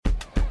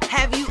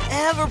Have you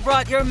ever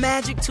brought your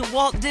magic to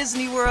Walt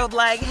Disney World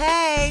like,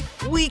 hey,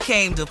 we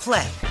came to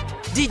play?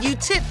 Did you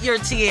tip your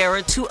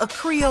tiara to a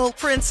Creole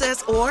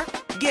princess or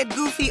get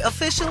goofy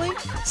officially?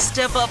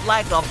 Step up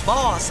like a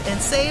boss and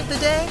save the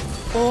day?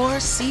 Or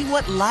see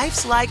what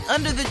life's like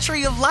under the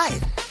tree of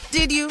life?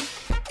 Did you?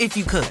 If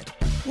you could.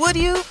 Would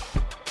you?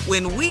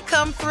 When we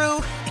come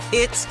through,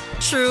 it's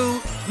true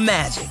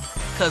magic.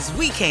 'Cause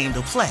we came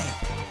to play.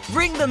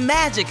 Bring the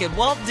magic at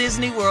Walt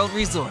Disney World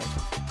Resort.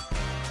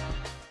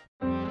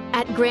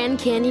 At Grand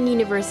Canyon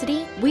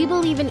University, we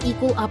believe in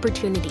equal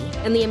opportunity,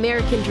 and the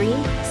American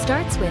dream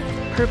starts with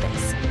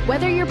purpose.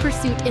 Whether your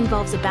pursuit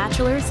involves a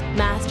bachelor's,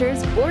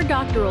 master's, or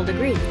doctoral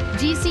degree,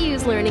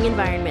 GCU's learning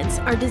environments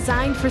are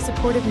designed for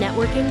supportive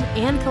networking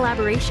and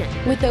collaboration.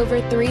 With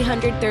over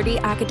 330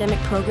 academic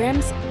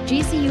programs,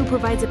 GCU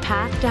provides a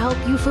path to help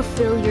you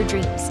fulfill your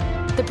dreams.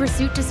 The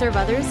pursuit to serve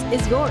others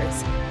is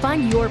yours.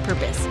 Find your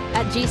purpose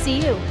at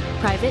GCU.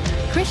 Private,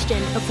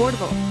 Christian,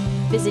 affordable.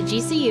 Visit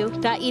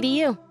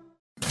gcu.edu.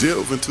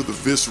 Delve into the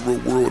visceral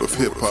world of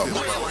hip-hop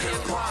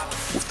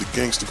with the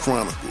Gangsta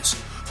Chronicles,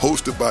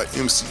 hosted by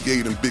MC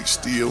Gate and Big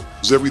Steel.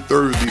 Every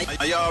Thursday,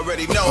 a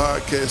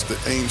podcast that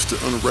aims to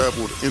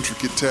unravel the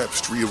intricate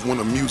tapestry of one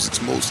of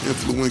music's most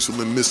influential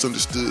and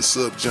misunderstood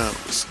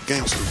subgenres,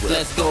 gangsta rap.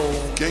 Let's go.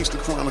 Gangsta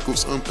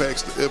Chronicles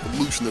unpacks the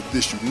evolution of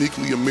this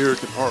uniquely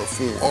American art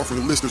form,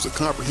 offering listeners a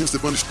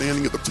comprehensive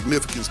understanding of the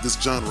significance this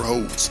genre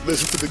holds.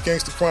 Listen to the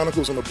Gangsta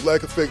Chronicles on the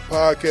Black Effect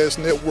Podcast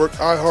Network,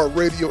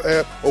 iHeartRadio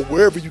app, or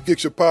wherever you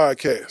get your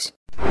podcasts.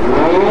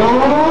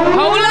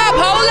 Hold up!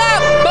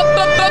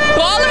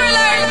 Baller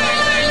alert!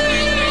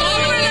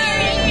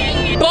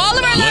 Baller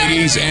alert!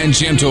 Ladies and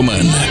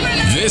gentlemen,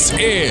 this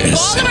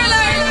is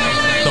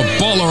the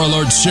Baller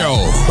Alert Show.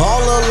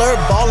 Baller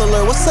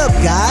alert. What's up,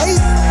 guys?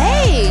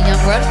 Hey,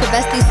 young world for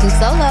Besties through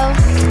Solo.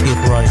 Here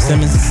for Roy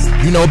Simmons.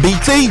 You know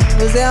BT.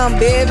 What's down,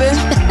 baby?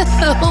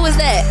 Who was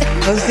that?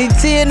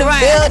 OCT in the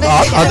building.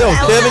 That was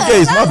Kevin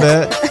Gates, my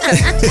bad.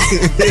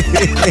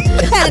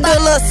 Had to do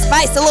a little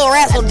spice, a little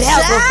razzle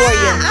dazzle for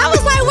you. I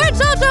was like, where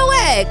JoJo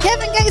at?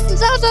 Kevin Gates and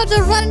JoJo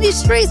just running these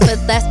streets,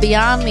 but that's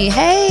beyond me.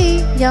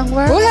 Hey, young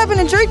world. What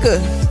happened to Drika?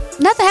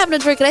 Nothing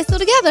happened to Drika. They still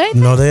together, ain't they?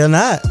 No, they are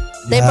not.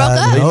 They broke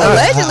up. No,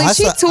 Allegedly,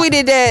 she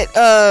tweeted that,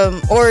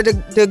 or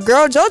the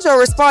girl JoJo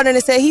responded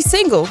and said he's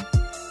single.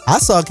 I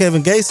saw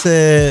Kevin Gates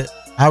said,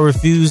 I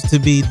refuse to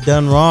be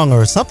done wrong,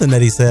 or something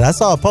that he said. I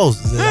saw a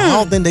post. He said, I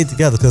don't think they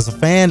together, because a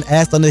fan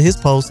asked under his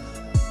post,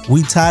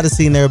 we tired of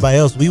seeing everybody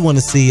else. We want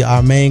to see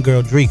our main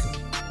girl, Drika.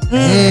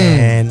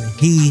 And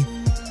he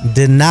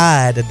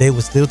denied that they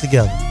were still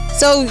together.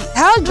 So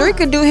how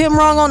Drika do him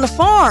wrong on the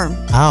farm?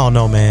 I don't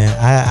know, man.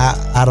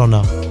 I don't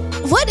know.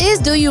 What is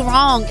do you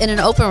wrong in an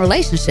open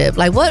relationship?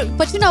 Like what?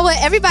 But you know what?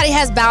 Everybody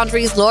has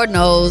boundaries. Lord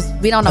knows.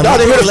 We don't know.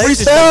 A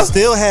relationship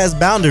still has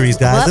boundaries,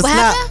 guys. What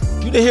happened?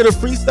 You didn't hear the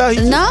freestyle he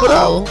just put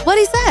out? What'd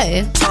he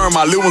say? Turned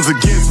my little ones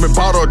against me,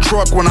 bought her a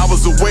truck when I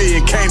was away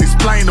and can't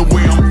explain the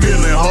way I'm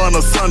feeling. Her and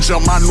her son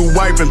jumped my new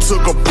wife and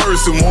took a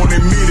person. Won't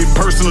admit it,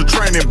 personal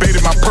training,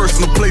 baited my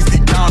personal place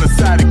deep down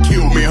inside to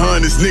kill me.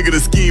 Her and this nigga that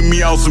schemed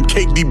me out some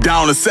cake deep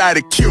down inside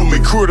to kill me.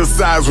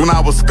 Criticized when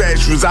I was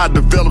fatuous, I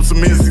developed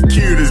some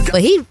insecurities. But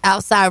he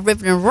outside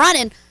ripping and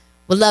running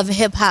with Love and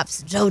Hip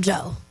Hop's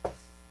JoJo.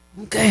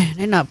 Okay,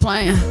 they're not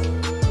playing.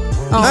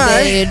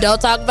 Okay, don't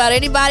talk about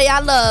anybody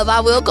I love. I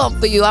will come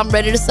for you. I'm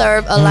ready to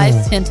serve a life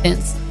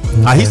sentence.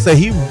 He said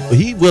he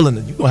willing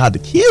to. You gonna have to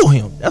kill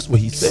him. That's what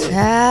he said.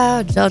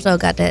 Child, JoJo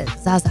got that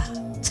Zaza.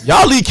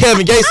 Y'all leave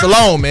Kevin Gates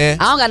alone, man.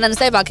 I don't got nothing to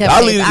say about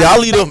Kevin Gates. Y'all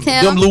leave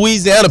them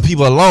Louisiana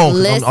people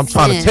alone. I'm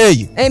trying to tell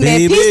you. Hey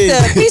man,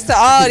 peace to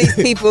all these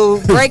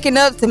people breaking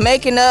up to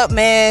making up,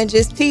 man.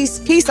 Just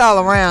peace all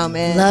around,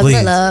 man. Love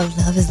is love.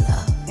 Love is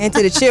love. And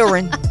to the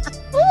children.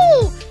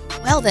 Ooh.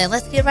 Well then,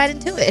 let's get right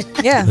into it.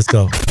 Yeah. Let's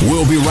go.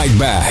 We'll be right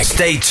back.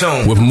 Stay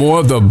tuned with more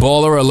of the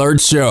Baller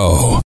Alert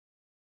Show.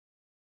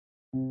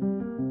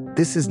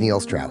 This is Neil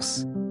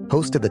Strauss,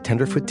 host of the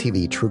Tenderfoot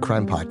TV True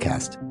Crime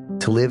Podcast,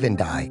 To Live and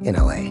Die in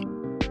LA.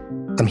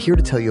 I'm here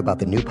to tell you about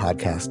the new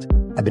podcast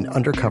I've been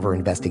undercover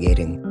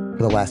investigating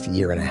for the last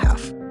year and a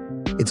half.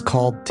 It's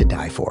called To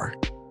Die For.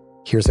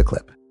 Here's a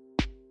clip.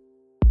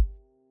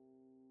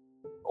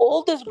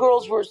 All these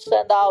girls were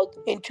sent out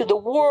into the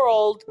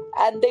world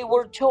and they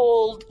were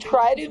told,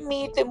 try to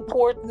meet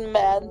important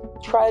men,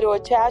 try to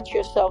attach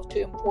yourself to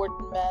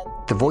important men.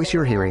 The voice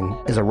you're hearing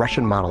is a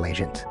Russian model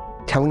agent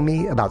telling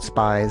me about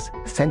spies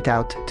sent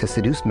out to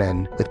seduce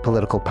men with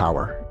political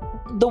power.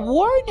 The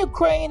war in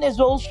Ukraine is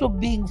also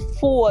being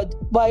fought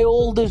by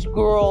all these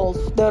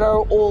girls that are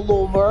all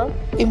over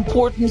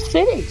important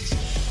cities.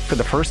 For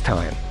the first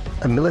time,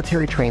 a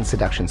military-trained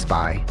seduction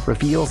spy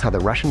reveals how the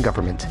Russian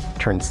government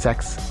turned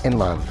sex and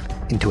love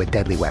into a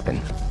deadly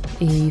weapon.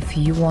 If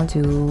you want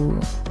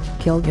to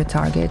kill your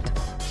target,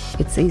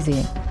 it's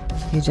easy.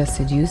 You just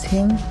seduce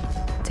him,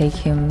 take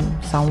him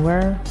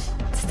somewhere,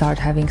 start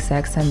having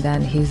sex, and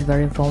then he's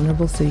very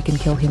vulnerable, so you can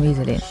kill him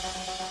easily.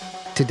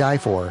 To Die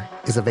For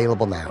is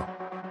available now.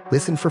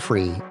 Listen for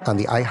free on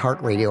the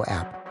iHeartRadio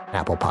app,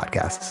 Apple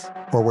Podcasts,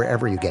 or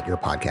wherever you get your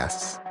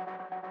podcasts.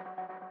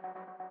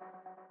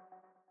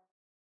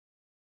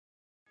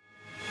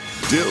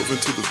 Delve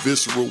into the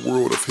visceral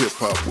world of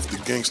hip-hop with the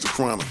Gangsta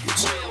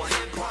Chronicles,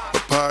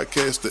 a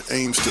podcast that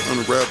aims to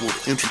unravel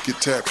the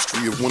intricate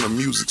tapestry of one of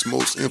music's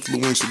most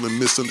influential and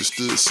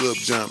misunderstood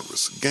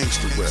subgenres,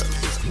 gangsta rap.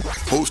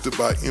 Hosted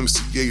by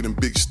MC8 and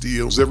Big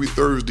Steels every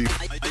Thursday,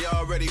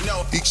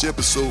 each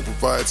episode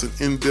provides an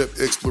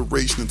in-depth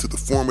exploration into the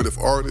formative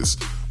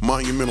artists,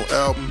 monumental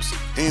albums,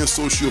 and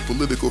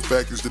socio-political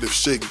factors that have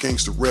shaped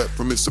gangsta rap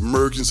from its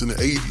emergence in the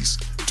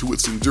 80s to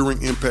its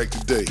enduring impact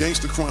today.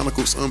 Gangsta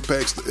Chronicles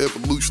unpacks the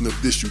evolution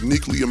of this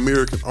uniquely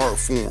American art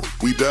form.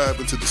 We dive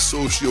into the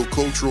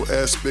socio-cultural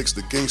aspects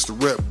that gangsta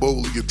rap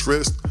boldly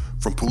addressed,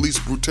 from police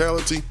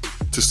brutality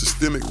to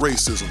systemic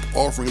racism,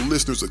 offering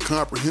listeners a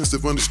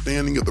comprehensive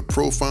understanding of the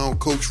profound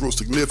cultural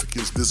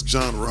significance this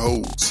genre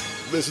holds.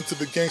 Listen to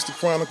the Gangsta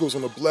Chronicles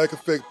on the Black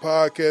Effect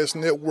Podcast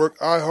Network,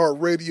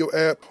 iHeartRadio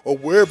app, or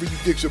wherever you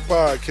get your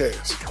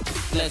podcasts.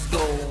 Let's go.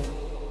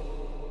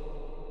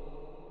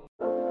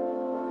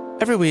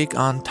 Every week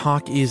on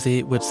Talk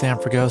Easy with Sam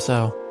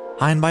Fragoso,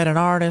 I invite an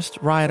artist,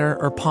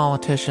 writer, or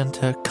politician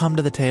to come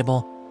to the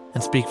table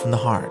and speak from the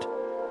heart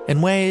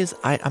in ways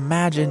I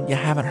imagine you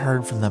haven't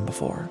heard from them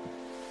before.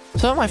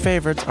 Some of my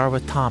favorites are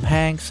with Tom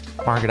Hanks,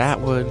 Margaret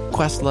Atwood,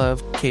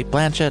 Questlove, Cate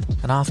Blanchett,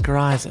 and Oscar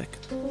Isaac.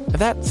 If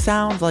that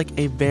sounds like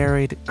a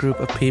varied group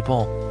of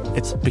people,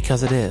 it's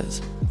because it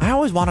is. I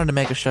always wanted to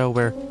make a show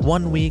where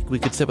one week we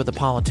could sit with a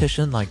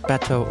politician like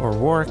Beto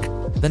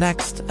O'Rourke, the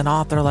next an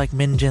author like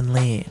Min Jin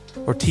Lee,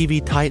 or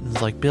TV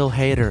titans like Bill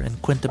Hader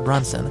and Quinta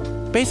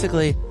Brunson.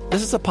 Basically,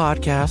 this is a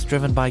podcast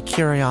driven by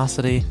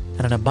curiosity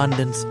and an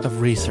abundance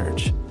of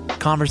research.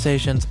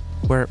 Conversations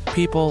where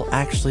people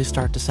actually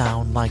start to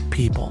sound like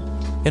people.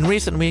 In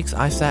recent weeks,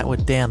 I sat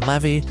with Dan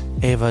Levy,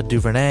 Ava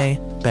DuVernay,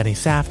 Benny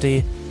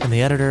Safdie, and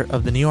the editor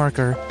of The New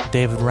Yorker,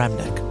 David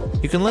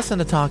Remnick. You can listen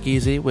to Talk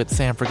Easy with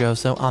Sam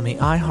Fragoso on the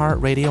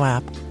iHeartRadio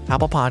app,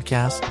 Apple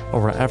Podcasts,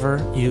 or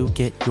wherever you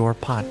get your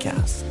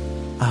podcasts.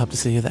 I hope to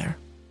see you there.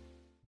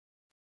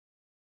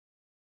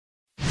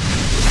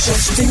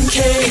 Just in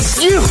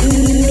case you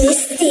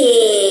missed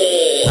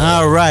it.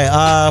 All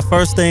right.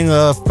 First thing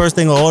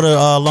in order.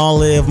 Long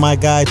live my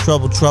guy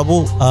Trouble.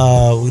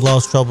 We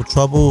lost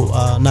Trouble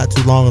not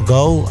too long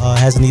ago.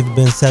 Hasn't even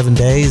been 7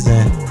 days,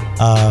 and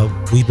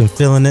we've been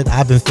feeling it.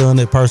 I've been feeling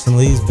it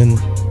personally. It's been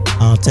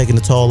taking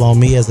a toll on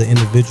me as an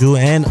individual,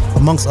 and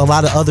amongst a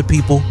lot of other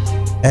people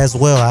as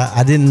well.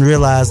 I didn't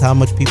realize how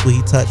much people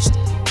he touched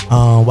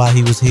while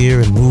he was here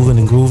and moving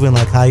and grooving,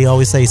 like how he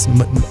always say,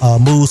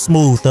 move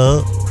smooth,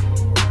 thug.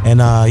 And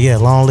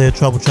long live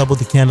Trouble.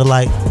 The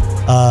candlelight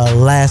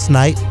last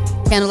night.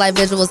 Candlelight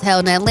vigil was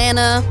held in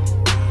Atlanta.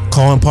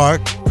 Cohen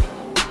Park.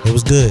 It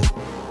was good.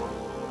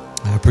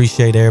 I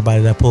appreciate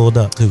everybody that pulled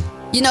up too.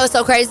 You know, it's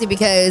so crazy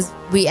because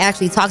we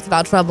actually talked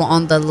about Trouble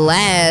on the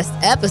last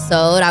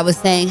episode. I was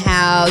saying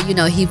how,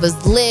 he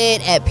was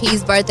lit at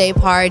P's birthday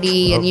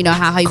party and,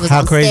 how he was on stage.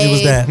 How crazy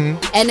was that?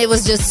 And it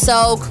was just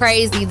so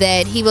crazy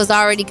that he was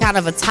already kind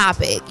of a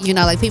topic.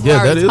 People are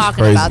already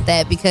talking about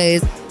that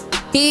because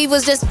he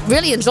was just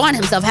really enjoying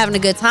himself, having a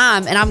good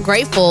time. And I'm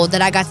grateful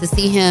that I got to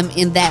see him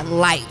in that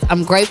light.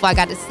 I'm grateful I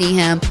got to see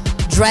him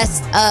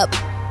dressed up,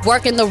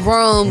 working the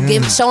room,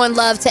 showing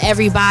love to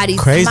everybody,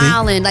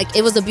 smiling. Like,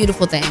 it was a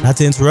beautiful thing. Not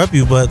to interrupt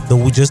you, but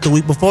just the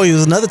week before, it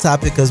was another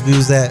topic because we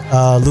was at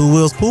Lou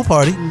Will's pool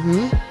party.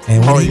 Mm-hmm.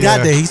 And when he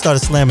got there, he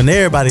started slamming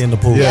everybody in the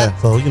pool. Yeah.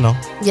 So,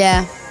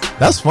 Yeah.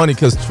 That's funny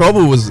because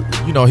Trouble was,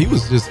 he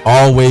was just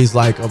always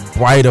like a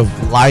bright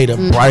of light, a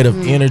bright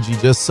of energy,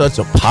 just such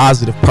a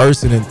positive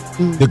person. And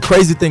the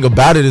crazy thing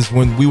about it is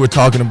when we were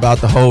talking about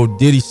the whole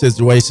Diddy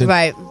situation,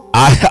 right?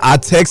 I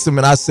texted him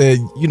and I said,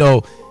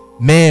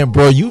 man,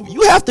 bro,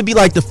 you have to be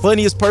like the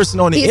funniest person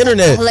on the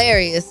internet.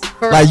 Hilarious.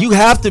 Like, you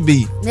have to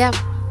be. Yeah.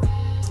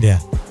 Yeah.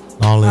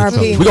 We're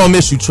going to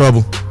miss you,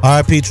 Trouble.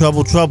 R.I.P.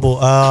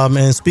 Trouble.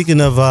 And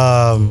speaking of,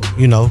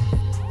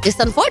 it's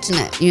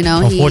unfortunate,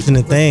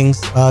 unfortunate things.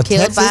 Killed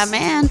Texas? by a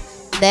man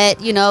that,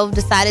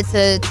 decided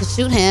to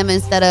shoot him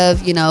instead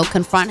of,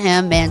 confront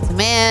him man to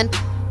man.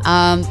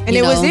 And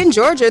it was in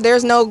Georgia.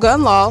 There's no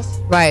gun laws.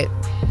 Right.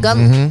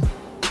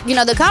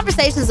 The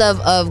conversations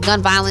of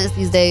gun violence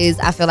these days,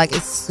 I feel like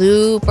it's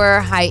super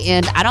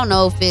heightened. I don't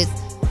know if it's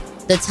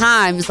the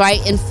times,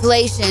 right?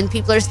 Inflation,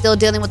 people are still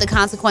dealing with the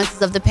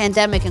consequences of the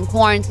pandemic and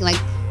quarantine.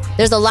 Like,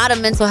 there's a lot of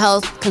mental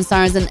health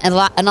concerns, and a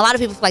lot of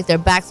people feel like their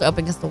backs are up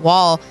against the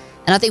wall.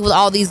 And I think with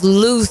all these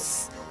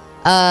loose,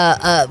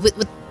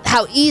 with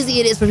how easy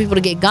it is for people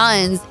to get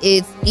guns,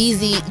 it's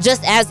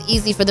just as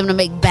easy for them to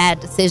make bad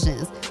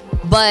decisions.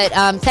 But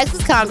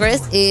Texas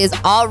Congress is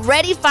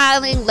already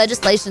filing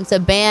legislation to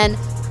ban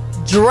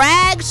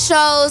drag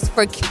shows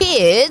for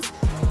kids.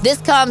 This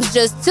comes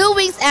just 2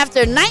 weeks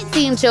after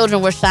 19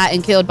 children were shot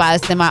and killed by a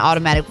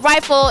semi-automatic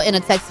rifle in a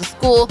Texas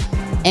school,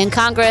 and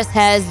Congress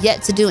has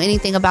yet to do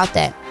anything about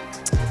that.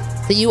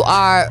 So you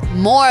are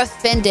more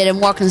offended and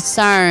more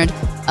concerned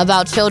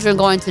about children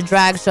going to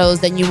drag shows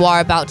than you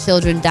are about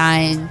children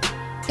dying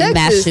in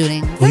mass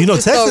shootings. Well,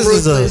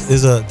 Texas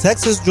is a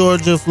Texas,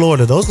 Georgia,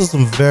 Florida. Those are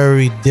some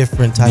very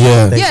different types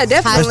of things. Yeah,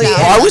 definitely.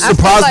 Are we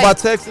surprised by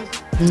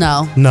Texas?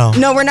 No. No.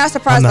 No, we're not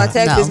surprised I'm by not.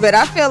 Texas, No. but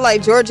I feel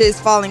like Georgia is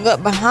falling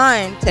up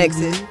behind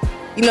Texas.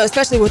 You know,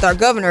 especially with our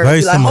governor.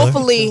 Very Like, similar.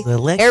 hopefully, The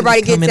election's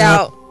everybody gets coming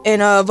out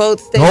and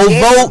votes. Go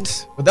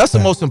vote. But that's the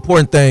most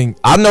important thing.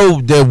 I know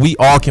that we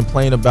all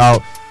complain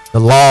about the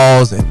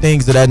laws and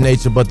things of that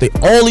nature, but the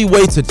only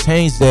way to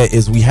change that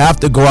is we have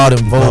to go out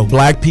and vote.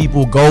 Black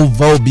people, go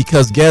vote,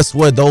 because guess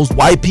what? Those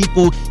white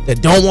people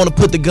that don't want to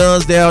put the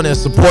guns down and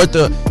support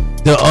the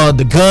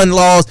gun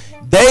laws,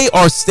 they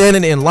are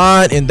standing in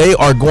line and they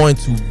are going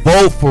to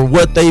vote for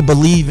what they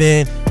believe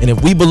in. And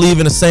if we believe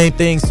in the same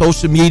thing,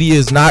 social media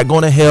is not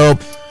going to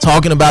help.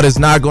 Talking about it is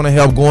not going to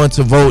help. Going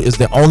to vote is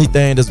the only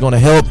thing that's going to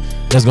help.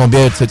 That's going to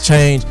be able to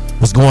change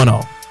what's going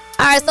on.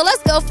 All right, so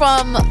let's go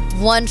from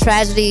one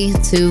tragedy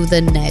to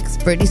the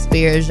next. Britney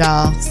Spears,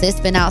 y'all. Sis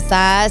been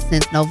outside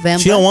since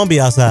November. She don't want to be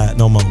outside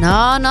no more.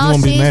 No,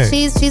 be married.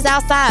 she's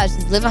outside.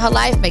 She's living her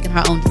life, making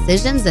her own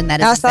decisions, and that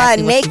is Outside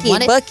exactly what she naked,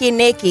 wanted. bucket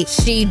naked.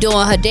 She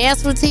doing her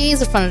dance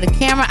routines in front of the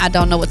camera. I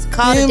don't know what to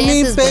call the Give me,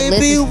 dances, but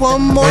baby, listen.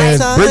 one more Man,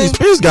 time. Britney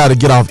Spears got to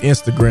get off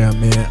Instagram,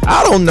 man.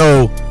 I don't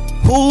know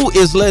who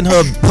is letting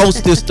her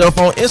post this stuff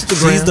on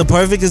Instagram. She's the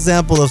perfect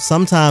example of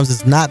sometimes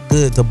it's not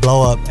good to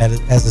blow up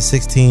as a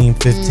 16,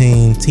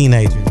 15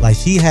 teenager. Like,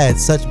 she had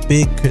such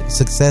big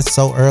success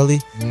so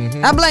early.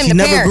 I blame She the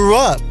never parents. grew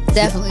up.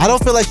 Definitely. I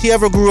don't feel like she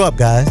ever grew up,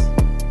 guys.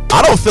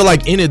 I don't feel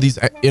like any of these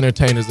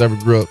entertainers ever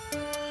grew up.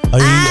 Are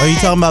you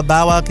talking about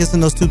Bow Wow kissing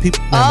those two people?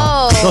 Never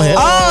mind. Go ahead.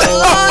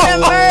 Oh, Lord have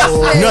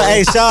mercy. You know,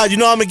 hey, Shaw, you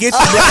know I'm gonna get you,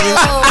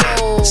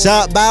 brother.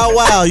 Shot Bow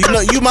Wow. You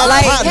know, you my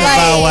Like, partner, hey,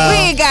 Bow Wow. we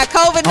ain't got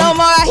COVID no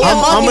more. I hear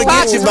I'ma monkeypox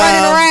get you, is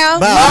running Bow. around.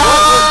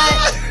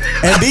 Bow.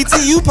 And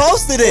BT, you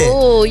posted it.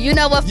 Ooh, you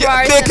know what,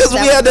 Ferrari? Because we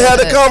had to have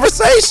the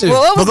conversation. Well,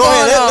 what was But go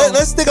going ahead. on?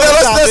 Let's stick on the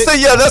topic.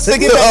 Let's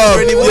stick get to back to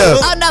Brittany.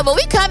 Oh no, but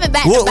we coming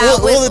back. We'll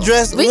We'll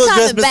address we Mr.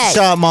 coming back.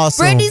 Shaw Moss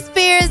soon. Britney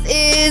Spears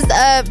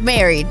is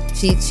married.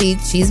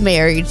 She's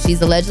married.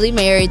 She's allegedly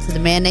married to the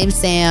man named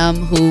Sam,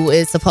 who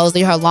is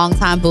supposedly her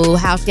longtime boo.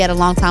 How she had a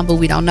longtime boo,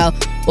 we don't know.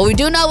 What we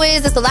do know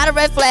is it's a lot of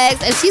red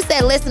flags. And she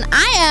said, "Listen,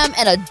 I am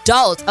an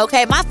adult.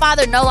 Okay, my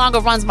father no longer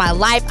runs my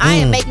life. I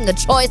am making a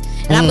choice,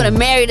 and I'm gonna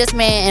marry this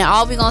man. And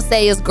all we gonna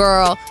say is,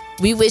 girl,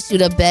 we wish you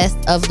the best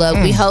of luck.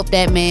 We hope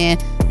that man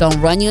don't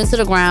run you into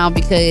the ground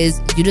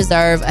because you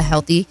deserve a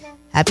healthy,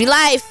 happy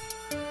life."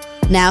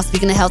 Now,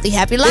 speaking of healthy,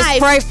 happy life, Just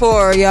pray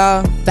for her,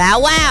 y'all. Bow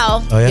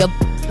Wow. Oh, yeah?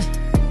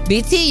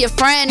 BT, your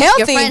friend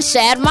Healthy.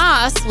 Shad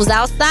Moss was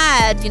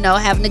outside,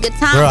 having a good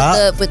time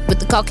Bro, with the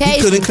He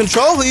Caucasian. couldn't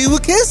control who you were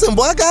kissing,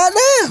 boy.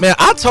 Goddamn. Man,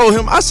 I told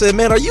him, I said,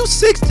 man, are you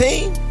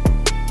 16?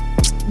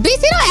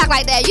 BT, don't act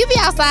like that. You be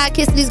outside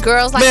kissing these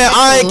girls like Man, that,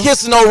 I ain't too.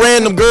 kissing no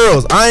random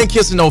girls. I ain't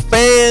kissing no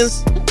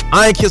fans.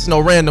 I ain't kissing no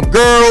random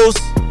girls.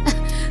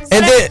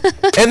 And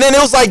then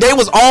it was like they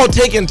was all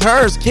taking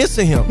turns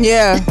kissing him.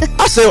 Yeah.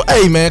 I said,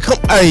 hey man,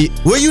 hey,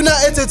 were you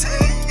not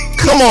entertained?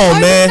 Come on,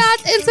 man. Not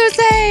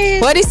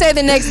entertained. What'd he say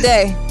the next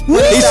day?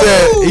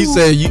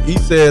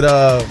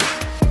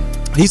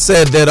 He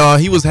said that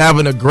he was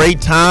having a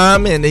great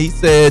time, and he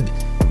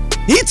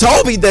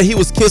told me that he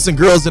was kissing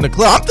girls in the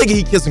club. I'm thinking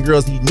he kissing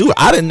girls he knew.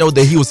 I didn't know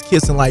that he was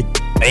kissing like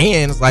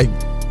fans, like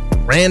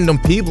random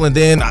people, and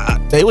then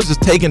they was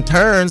just taking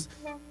turns.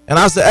 And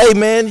I said, hey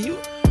man,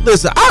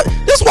 listen,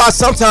 that's why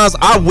sometimes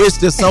I wish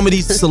that some of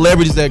these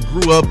celebrities that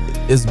grew up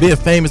as being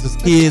famous as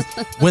kids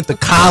went to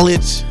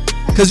college.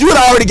 Because you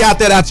had already got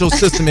that out your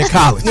system in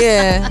college.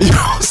 Yeah. You know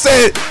what I'm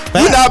saying?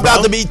 You're not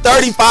about to be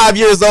 35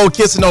 years old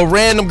kissing no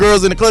random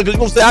girls in the club. You're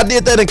going to say, I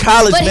did that in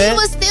college, But man. he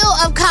was still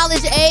of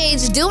college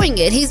age doing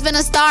it. He's been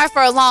a star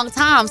for a long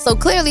time. So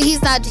clearly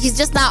he's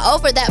just not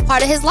over that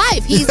part of his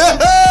life. He's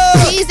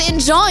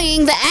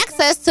enjoying the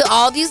access to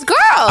all these girls.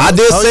 I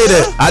did say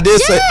that. I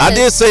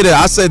did say that.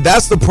 I said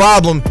that's the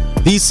problem.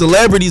 These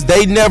celebrities,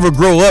 they never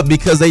grow up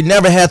because they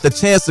never had the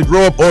chance to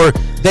grow up, or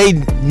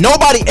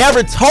nobody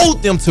ever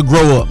told them to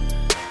grow up.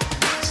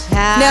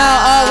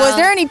 Now, was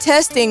there any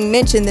testing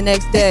mentioned the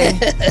next day?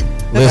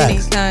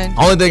 Listen,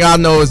 only thing I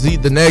know is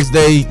the next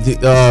day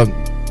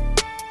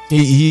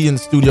he in the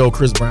studio with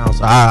Chris Brown,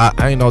 so I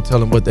ain't no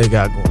telling what they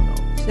got going on.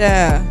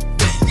 Yeah.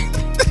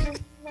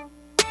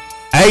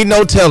 Ain't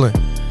no telling.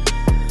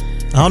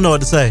 I don't know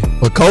what to say.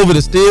 But COVID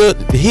is still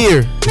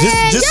here.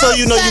 Just so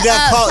you know, you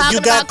got caught.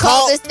 You got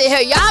caught.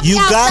 You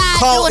got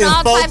caught in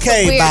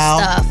 4K,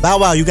 Bow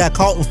Wow. You got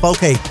caught in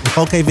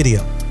 4K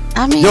video.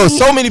 I mean, yo,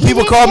 so many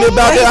people called me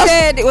about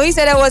that. He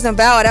said that wasn't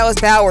Bauer. That was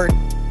Boward.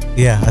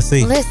 Yeah, I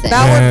see. Listen,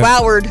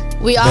 Boward.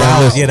 We all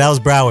that was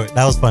Broward.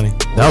 That was funny.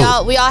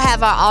 We all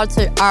have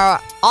our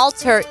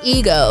alter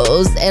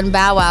egos, and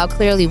Bow Wow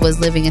clearly was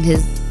living in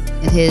his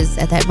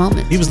at that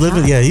moment. He was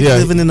living. Yeah, he was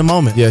living in the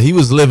moment. Yeah, he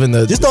was living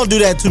the. Just don't do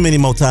that too many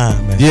more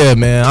times, man. Yeah,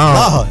 man.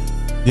 Lord.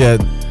 Yeah.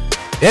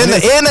 And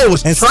it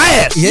was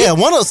trash. Yeah,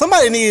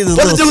 somebody needed a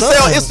what little did you say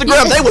on sun.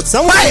 Instagram?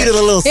 Someone needed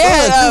a little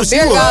sun too.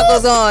 Beer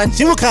goggles on.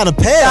 She was kind of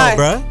pale,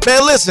 bro.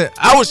 Man, listen,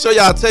 I will show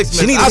y'all a text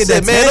message. I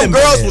said, man, them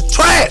girls was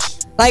trash.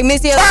 Like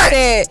Missy Elliott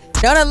said,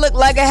 Don't I look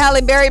like a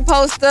Halle Berry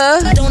poster?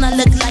 Don't I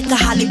look like a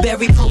Halle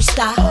Berry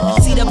poster?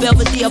 See the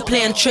Belvedere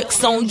playing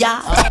tricks on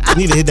y'all. You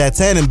need to hit that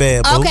tanning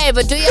bed, boo. Okay,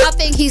 but do y'all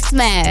think he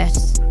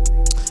smashed?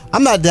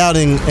 I'm not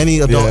doubting any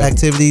adult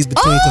activities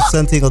between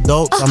consenting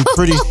adults. I'm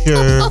pretty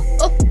sure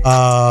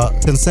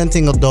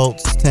consenting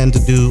adults tend to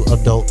do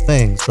adult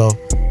things. So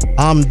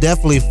I'm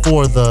definitely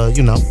for the,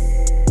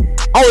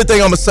 Only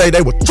thing I'm going to say,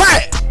 they were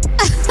trash.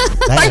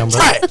 Damn,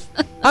 bro.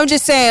 I'm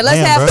just saying,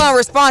 let's have fun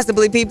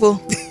responsibly,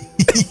 people.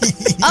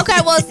 Okay,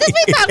 well, since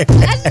we talk,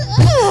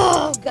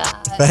 oh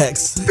God,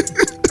 facts.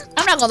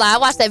 I'm not gonna lie, I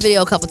watched that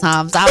video a couple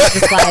times. I was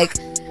just like,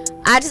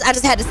 I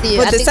just had to see it.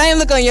 With the same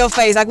look on your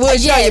face, like we'll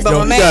show you, but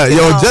my man.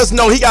 Just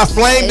know he got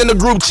flamed in the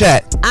group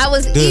chat. I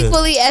was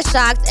equally as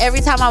shocked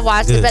every time I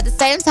watched it, but at the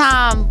same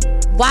time,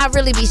 why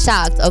really be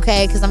shocked?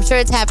 Okay, because I'm sure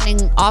it's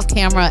happening off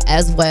camera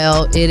as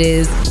well. It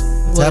is.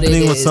 It's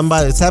happening with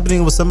somebody. It's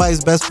happening with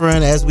somebody's best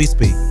friend as we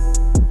speak.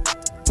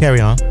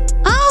 Carry on.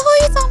 Oh, who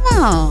are you talking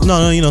about?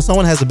 No,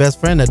 someone has a best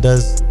friend that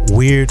does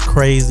weird,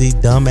 crazy,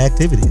 dumb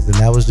activities, and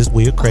that was just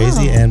weird,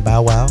 crazy, and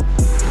bow wow.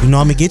 I'm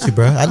gonna get you,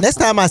 bro. Next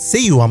time I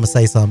see you, I'm gonna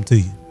say something to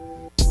you.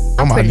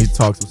 I might need to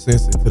talk some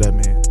sense into that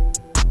man.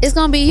 It's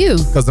gonna be you.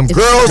 Because them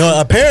girls. No,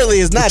 apparently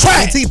it's not.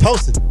 BT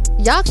posted.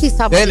 Y'all keep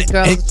talking about these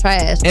girls are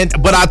trash.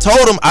 But I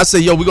told him, I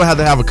said, yo, we're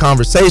gonna have a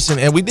conversation,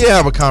 and we did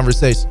have a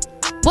conversation.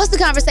 What's the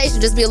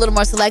conversation? Just be a little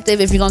more selective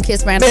if you're gonna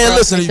kiss random girls. Man,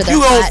 listen, make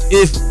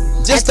sure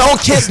just don't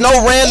kiss no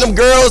random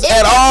girls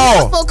at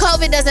all. Beautiful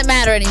COVID doesn't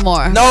matter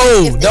anymore. No.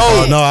 Is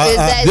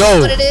that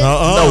what it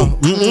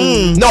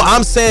is? No,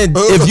 I'm saying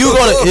if you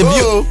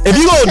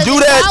gonna do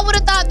that. I would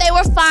have thought they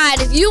were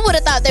fine. If you would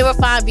have thought they were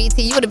fine,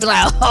 BT, you would have been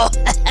like, oh,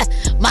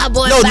 my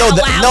boy.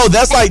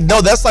 That's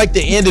like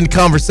the ending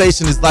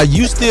conversation. It's like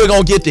you still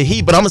gonna get the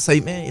heat, but I'm gonna say,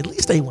 man, at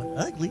least they weren't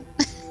ugly.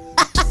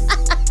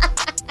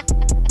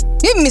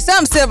 Give me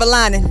some silver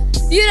lining.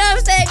 You know what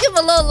I'm saying? Give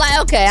them a little like,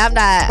 okay, I'm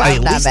not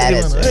mad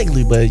at you.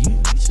 Ugly, but you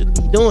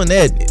shouldn't be doing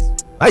that.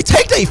 Like,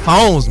 take their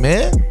phones,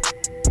 man.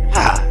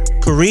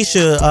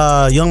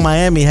 Carisha, Young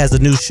Miami has a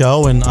new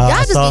show, and y'all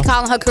just be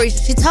calling her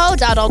Carisha. She told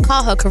y'all don't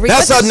call her Carisha.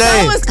 That's her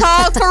name. The show is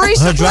called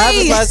Carisha. Her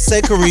driver's license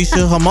say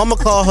Carisha. Her mama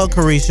called her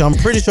Carisha. I'm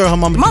pretty sure her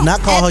mama did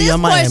not call her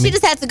Young Miami. She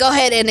just had to go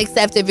ahead and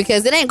accept it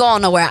because it ain't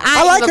going nowhere.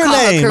 I like her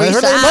name.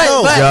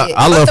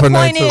 I love her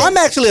name too. I'm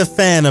actually a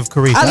fan of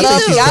Carisha.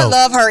 I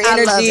love her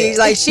energy.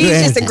 Like she's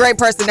just a great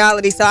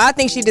personality. So I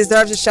think she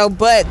deserves a show.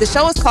 But the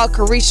show is called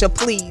Carisha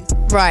Please.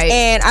 Right.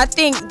 And I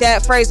think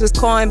that phrase was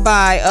coined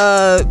by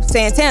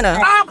Santana.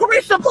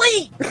 Carisha,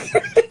 please.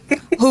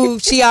 Who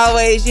she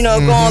always, go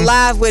on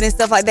live with and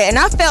stuff like that. And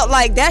I felt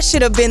like that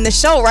should have been the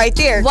show right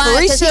there.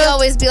 Why? Because she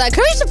always be like,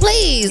 Carisha,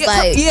 please.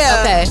 Okay.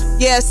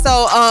 Yeah,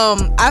 so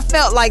I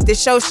felt like the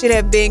show should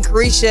have been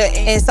Carisha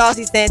and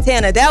Saucy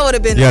Santana. That would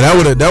have been that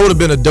would have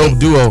been a dope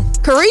duo.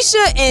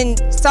 Carisha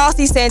and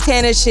Saucy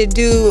Santana should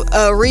do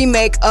a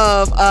remake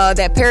of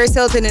that Paris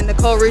Hilton and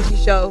Nicole Richie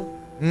show.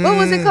 What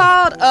was it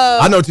called?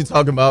 I know what you're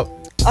talking about.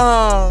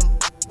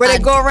 Where they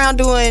go around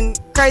doing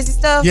crazy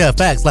stuff. Yeah,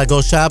 facts. Like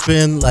go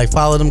shopping, like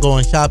follow them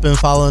going shopping,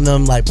 following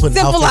them, like putting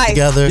Simple outfits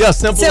together. Yeah,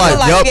 Simple Life.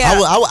 Yep.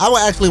 Yeah. I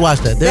would actually watch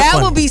that.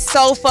 That would be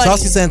so funny.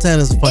 Saucy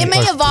Santana is a funny It may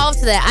person. evolve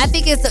to that. I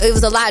think it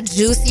was a lot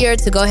juicier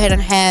to go ahead and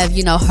have,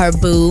 her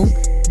boo,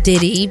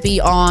 Diddy,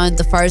 be on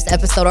the first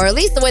episode, or at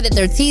least the way that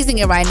they're teasing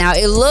it right now.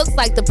 It looks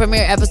like the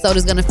premiere episode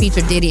is going to feature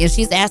Diddy, and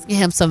she's asking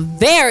him some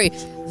very,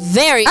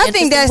 very I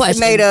think that's questions.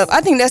 made up. I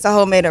think that's a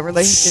whole made up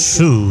relationship.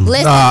 Shoot.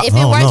 Listen, if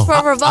it works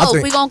for Revolt,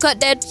 we're going to cut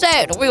that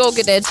check. We're going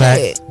to get that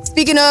check.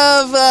 Speaking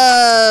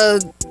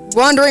of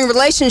wandering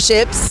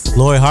relationships,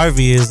 Lori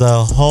Harvey is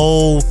a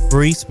whole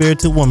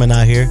free-spirited woman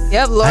out here.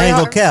 Yep, Lori I ain't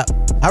Harvey. gonna cap.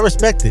 I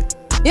respect it.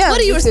 Yeah, what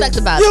do you respect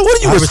about it? Yeah, what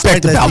do you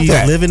respect about she's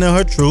that? Living in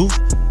her truth.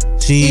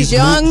 She's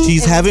young.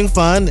 She's having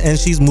fun, and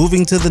she's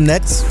moving to the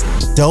next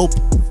dope,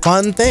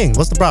 fun thing.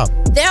 What's the problem?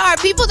 There are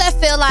people that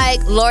feel like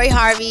Lori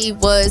Harvey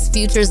was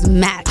Future's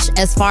match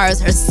as far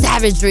as her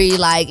savagery.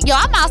 Like, yo,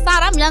 I'm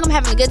outside, I'm young, I'm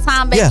having a good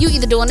time, baby. Yeah. You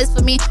either doing this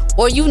for me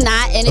or you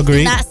not. And if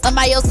Agreed. you're not,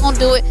 somebody else gonna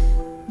do it.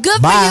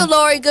 Good Bye. for you,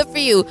 Lori. Good for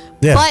you.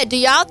 Yeah. But do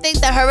y'all think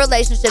that her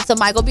relationship to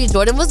Michael B.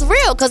 Jordan was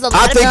real? Because a lot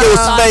I of think girls it was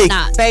thought fake.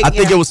 not. I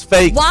think it was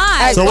fake.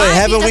 Why? So Why wait,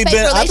 haven't be in a we fake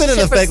been? I've been in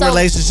a relationship fake for so-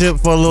 relationship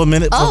for a little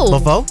minute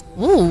before.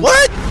 Ooh.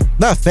 What?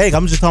 Not fake.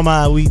 I'm just talking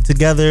about we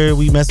together,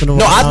 we messing around.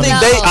 No,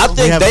 I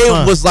think they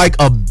fun. was like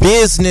a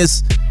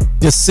business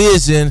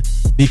decision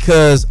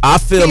because I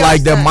feel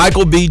like that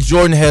Michael B.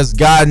 Jordan has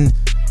gotten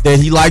that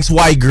he likes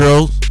white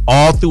girls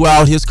all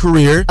throughout his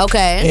career.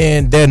 Okay.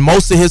 And that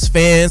most of his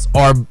fans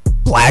are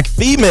black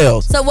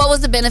females. So what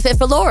was the benefit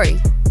for Lori?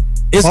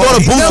 It's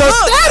going to boost her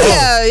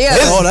status. Yeah.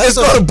 It's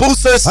going to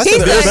boost her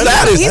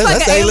status. He's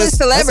like an A-list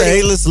celebrity. That's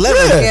an A-list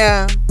celebrity.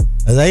 Yeah.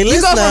 That's A-list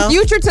You go now. from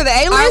Future to the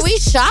A-list? Are we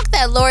shocked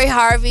that Lori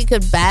Harvey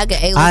could bag an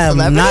A-list I am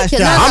celebrity? not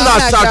shocked. I'm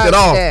not shocked at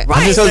all. Right.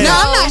 I'm just No, saying.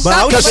 I'm not But I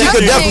shocked. was Because she just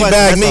could asking definitely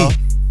bag that's me. all.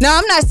 No,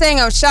 I'm not saying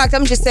I'm shocked.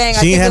 I'm just saying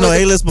She ain't had no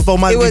A-list before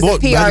Michael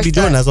B. PR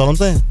Jordan. That's all I'm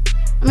saying.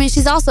 I mean,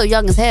 she's also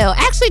young as hell.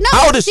 Actually, no.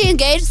 How old is she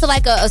engaged to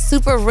like a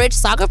super rich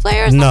soccer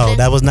player or something? No,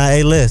 that was not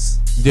A-list.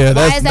 Yeah,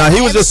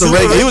 he was just a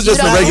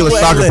regular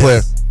soccer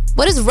player.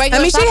 What is regular?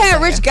 I mean, she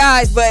had rich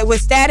guys, but with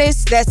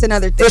status, that's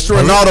another thing.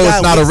 Cristiano Ronaldo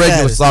is not a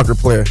regular soccer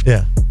player.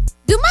 Yeah.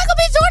 Do Michael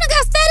B. Jordan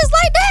got status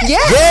like that?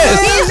 Yeah.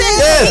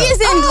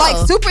 He's in like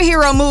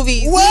superhero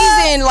movies.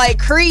 He's in like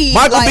Creed.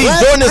 Michael B.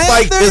 Jordan is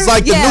like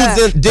the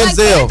new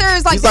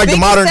Denzel. He's like the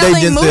modern day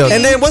Denzel.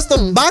 And then what's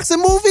the boxing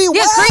movie?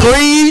 Yeah,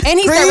 Creed. And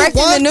he's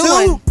directing the new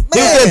one. He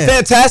was in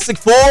Fantastic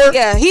Four.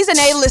 Yeah, he's an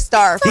A-list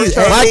star. For He's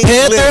sure. Black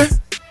Panther.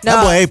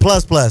 That boy A++.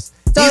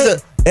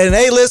 An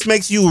A-list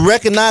makes you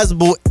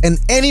recognizable in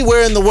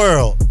anywhere in the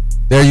world.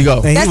 There you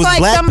go. And That's he was like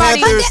Black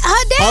somebody. Panther's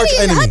arch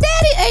enemy. Her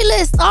daddy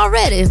A-list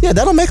already. Yeah,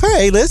 that'll make her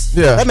A-list.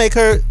 Yeah. That make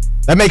her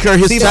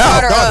his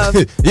child.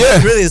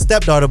 Yeah. Really his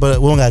stepdaughter, but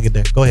we don't gotta get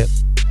there. Go ahead.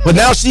 But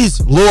now she's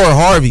Laura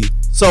Harvey.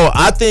 So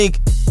I think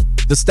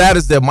the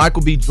status that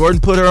Michael B. Jordan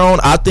put her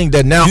on, I think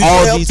that now Future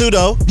all helped these too,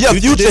 though. Yeah,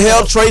 Future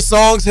helped. Trey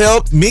Songz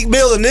helped. Meek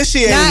Mill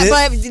initiated it.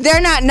 But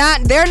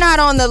they're not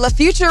on the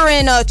Future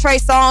and Trey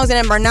Songz and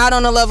them are not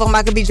on the level of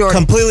Michael B. Jordan.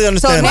 Completely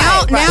understand.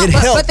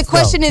 So but the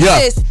question is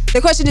this. The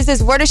question is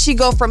this: where does she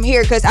go from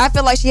here? Because I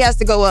feel like she has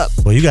to go up.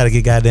 Well, you got to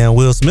get goddamn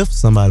Will Smith for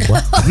somebody, boy.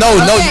 No, you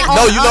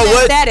know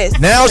what? Status.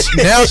 Now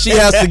she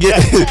has to get.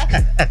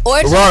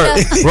 Or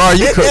Rar,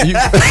 you.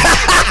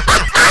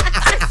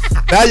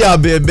 Now y'all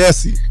being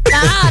messy. No,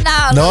 I'm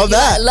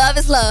not. Love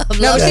is love.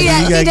 No, she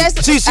got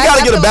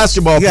to get a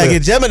basketball player. You got to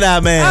get Gemini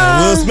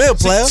man, Will Smith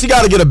player. She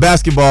got to get a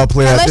basketball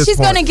player. Unless she's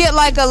gonna get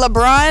like a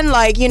LeBron,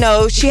 like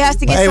she has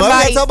to get somebody.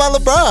 Why you talking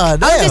about LeBron?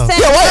 Damn. I'm just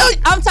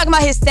saying. I'm talking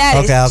about his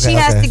status. Okay, she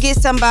has to get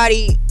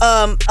somebody,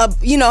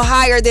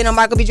 higher than a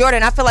Michael B.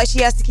 Jordan. I feel like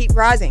she has to keep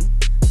rising.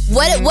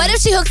 What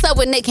if she hooks up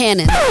with Nick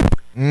Cannon?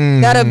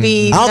 That'll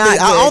be. I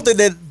don't think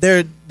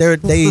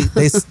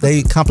that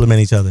they complement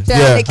each other.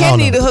 Yeah, Nick Cannon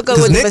need to hook up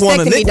with a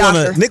vasectomy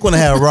doctor. Nick want to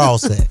have raw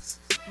sex.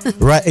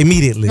 Right,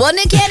 immediately. Well,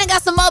 Nick Cannon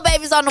got some more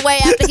babies on the way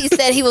after he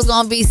said he was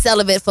going to be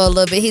celibate for a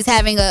little bit. He's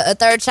having a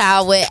third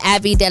child with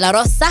Abby De La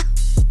Rosa,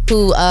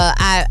 who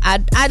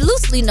I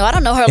loosely know. I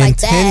don't know her like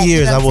that. In 10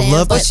 years, I would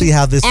love to see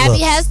how this Abby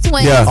looks. has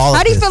twins. Yeah.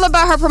 How do you feel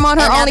about her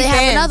promoting her and now they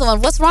have OnlyFans? another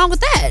one. What's wrong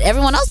with that?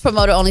 Everyone else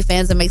promoted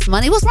OnlyFans and makes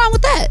money. What's wrong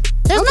with that?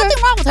 There's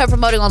nothing wrong with her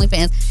promoting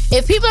OnlyFans.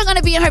 If people are going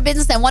to be in her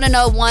business and want to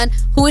know, one,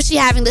 who is she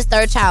having this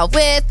third child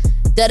with?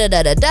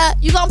 Da-da-da-da-da.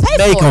 You going to pay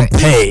Make for them it.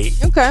 pay.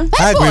 Okay.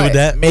 I agree with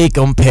that. Make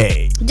them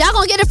pay. Y'all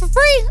going to get it for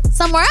free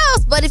somewhere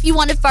else. But if you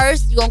want it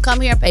first, you're going to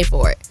come here and pay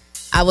for it.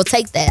 I will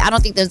take that. I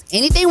don't think there's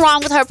anything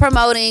wrong with her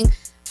promoting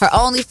her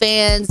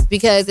OnlyFans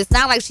because it's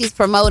not like she's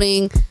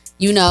promoting,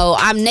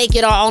 I'm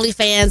naked on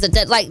OnlyFans.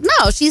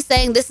 No, she's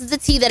saying this is the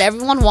tea that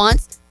everyone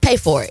wants. Pay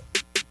for it.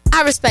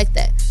 I respect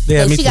that.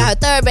 Yeah, Look, she got her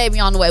third baby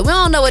on the way. We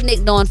don't know what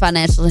Nick doing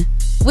financially.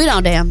 We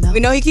don't damn know. We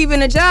know he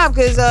keeping a job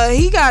because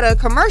he got a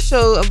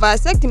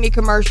vasectomy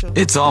commercial.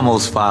 It's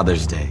almost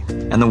Father's Day,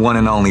 and the one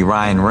and only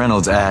Ryan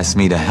Reynolds asked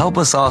me to help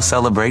us all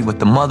celebrate with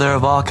the mother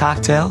of all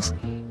cocktails,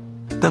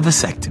 the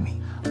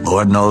vasectomy.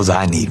 Lord knows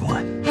I need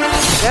one.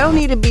 That don't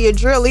need to be a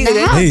drill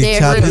either. He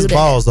chop his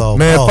balls off.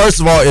 Man, first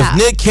of all, if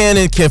Nick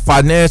Cannon can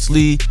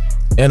financially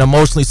and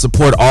emotionally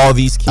support all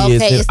these kids, okay,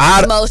 then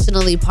it's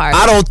emotionally part.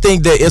 I don't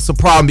think that it's a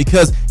problem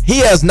because he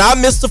has not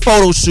missed a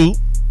photo shoot.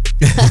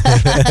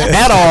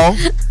 At all.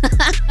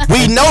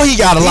 We know he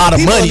got a lot of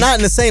People money. Are not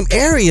in the same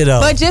area though.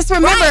 But just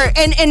remember,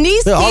 and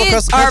these They're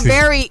kids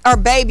are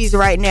babies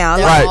right now.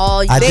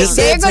 Right.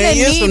 They're gonna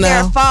need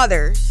their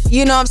fathers.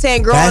 You know what I'm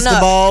saying? Growing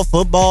Basketball, up.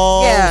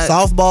 football,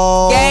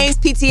 softball, games,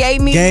 PTA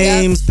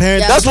meetings,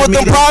 parents. That's what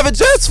the private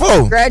jets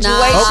for.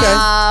 Graduation.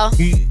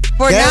 Okay.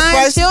 For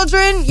 9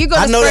 children, you're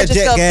gonna spread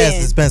yourself gas thin.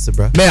 is expensive,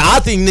 bro. Man,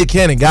 I think Nick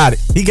Cannon got it.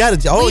 He got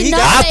it. Oh, he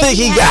got it. I think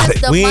he got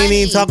it. We ain't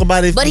even talk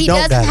about it. But he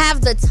doesn't have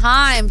the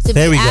time to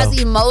be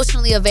as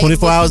emotionally available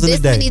 24 hours to in a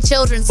this day. many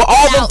children. For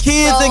all them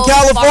kids in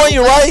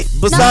California, right?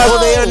 Besides,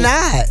 they are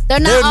not. They're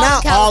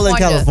not all in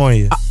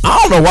California. I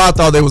don't know why I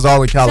thought they was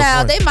all in California.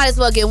 Child, they might as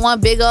well get one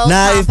big old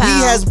Now, compound. if he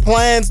has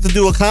plans to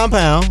do a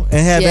compound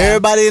and have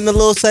everybody in the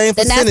little same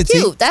then vicinity, that's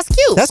cute. That's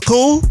cute. That's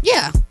cool.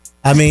 Yeah.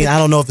 I mean, I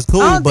don't know if it's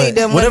cool, I don't but think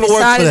them whatever women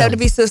works for signing up them. to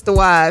be sister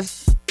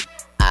wives.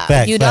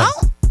 You don't?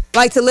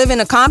 Like to live in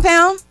a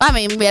compound? I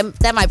mean,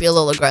 that might be a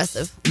little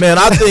aggressive. Man,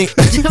 I think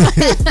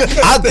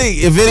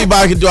if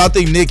anybody can do it, I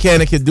think Nick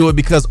Cannon can do it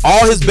because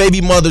all his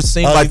baby mothers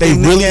seem like they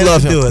really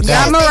love him.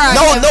 Not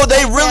Mariah. No,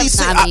 they really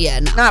seem.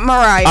 Not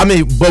Mariah. I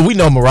mean, but we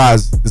know Mariah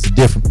is a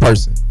different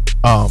person.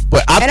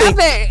 But I think,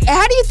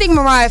 how do you think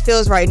Mariah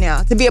feels right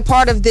now to be a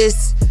part of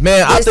this?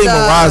 Man, I think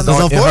Mariah's in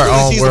her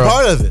own she's world. a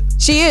part of it.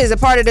 She is a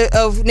part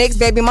of Nick's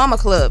baby mama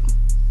club.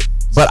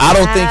 But I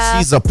don't think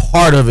she's a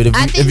part of it.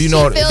 If you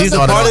know, she's a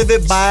part of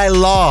it by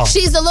law.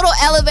 She's a little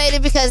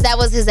elevated because that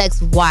was his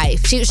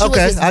ex-wife. She was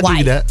his I'll wife. give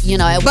you that. You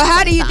know, But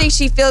how do you think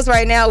she feels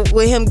right now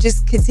with him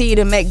just continue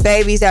to make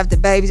babies after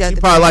babies after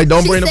probably like,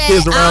 don't bring them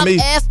kids around I'm me.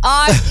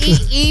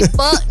 F-R-E-E,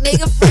 fuck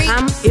nigga free.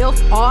 I'm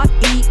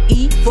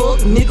F-R-E-E, fuck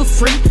nigga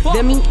free.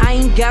 That mean I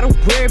ain't gotta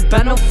worry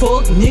about no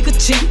fuck nigga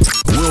cheat.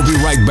 We'll be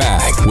right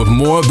back with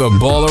more of the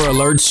Baller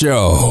Alert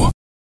Show.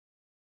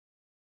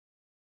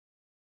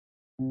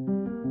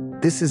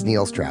 This is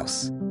Neil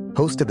Strauss,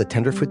 host of the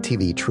Tenderfoot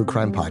TV true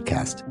crime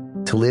podcast,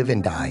 To Live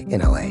and Die in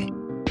LA.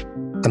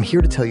 I'm here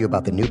to tell you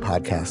about the new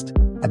podcast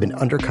I've been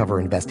undercover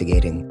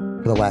investigating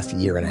for the last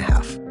year and a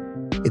half.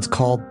 It's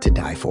called To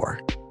Die For.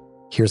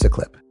 Here's a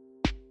clip.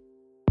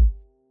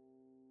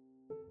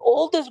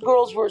 All these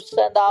girls were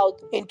sent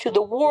out into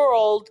the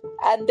world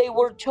and they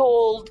were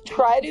told,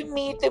 try to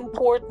meet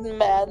important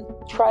men,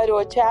 try to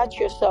attach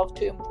yourself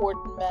to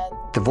important men.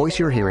 The voice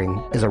you're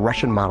hearing is a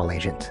Russian model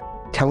agent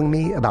telling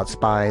me about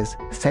spies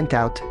sent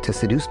out to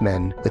seduce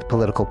men with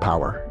political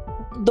power.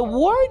 The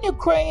war in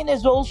Ukraine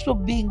is also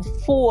being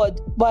fought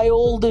by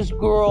all these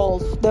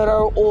girls that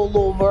are all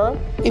over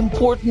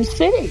important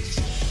cities.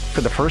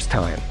 For the first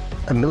time,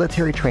 a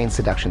military-trained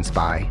seduction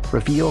spy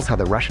reveals how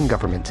the Russian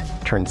government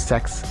turned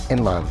sex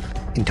and love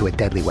into a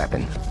deadly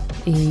weapon.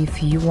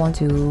 If you want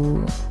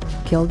to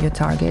kill your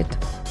target,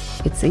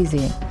 it's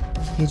easy.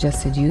 You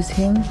just seduce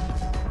him,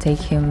 take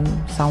him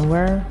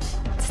somewhere,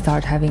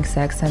 start having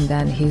sex, and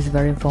then he's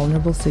very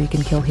vulnerable, so you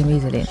can kill him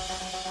easily.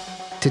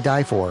 To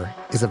Die For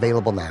is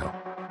available now.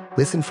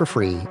 Listen for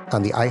free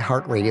on the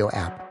iHeartRadio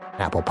app,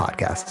 Apple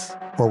Podcasts,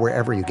 or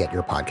wherever you get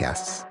your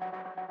podcasts.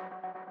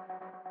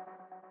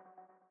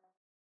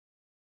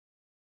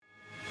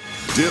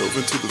 Delve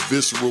into the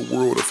visceral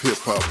world of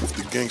hip-hop with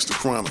the Gangsta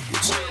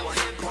Chronicles,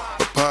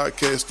 a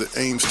podcast that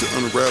aims to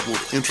unravel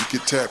the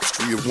intricate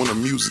tapestry of one of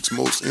music's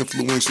most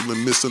influential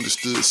and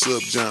misunderstood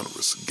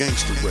subgenres,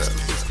 gangsta rap.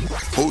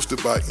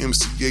 Hosted by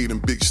MC Gate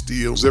and Big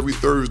Steel every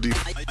Thursday,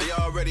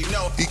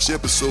 each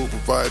episode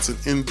provides an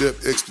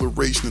in-depth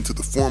exploration into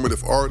the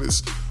formative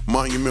artists,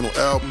 monumental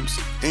albums,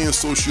 and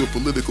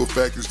socio-political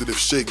factors that have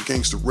shaped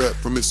gangsta rap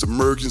from its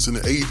emergence in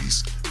the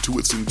 80s to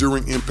its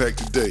enduring impact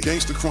today.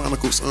 Gangsta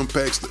Chronicles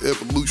unpacks the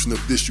evolution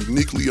of this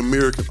uniquely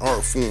American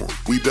art form.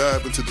 We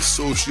dive into the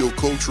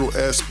socio-cultural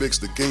aspects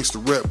that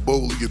gangsta rap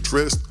boldly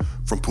addressed,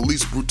 from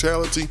police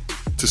brutality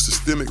to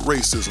systemic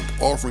racism,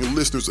 offering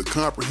listeners a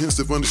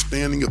comprehensive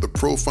understanding of the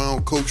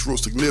profound cultural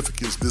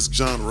significance this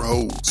genre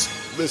holds.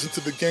 Listen to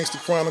the Gangsta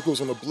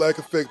Chronicles on the Black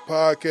Effect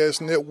Podcast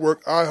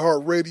Network,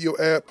 iHeartRadio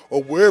app,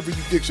 or wherever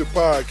you get your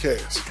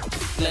podcasts.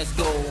 Let's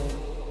go.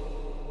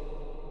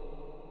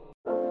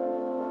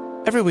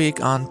 Every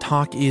week on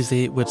Talk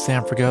Easy with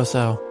Sam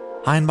Fragoso,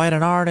 I invite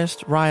an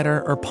artist,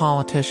 writer, or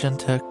politician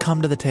to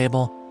come to the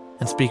table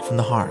and speak from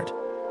the heart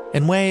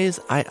in ways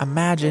I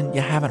imagine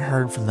you haven't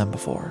heard from them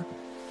before.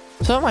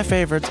 Some of my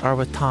favorites are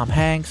with Tom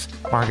Hanks,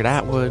 Margaret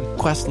Atwood,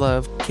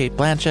 Questlove, Cate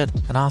Blanchett,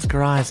 and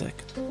Oscar Isaac.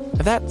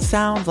 If that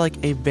sounds like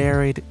a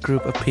varied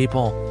group of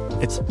people,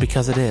 it's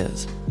because it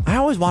is. I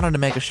always wanted to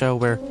make a show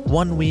where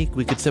one week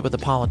we could sit with a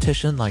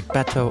politician like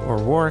Beto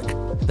O'Rourke,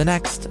 the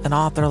next an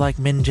author like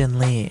Min Jin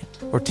Lee,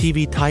 or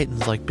TV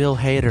titans like Bill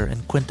Hader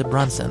and Quinta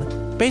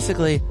Brunson.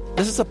 Basically,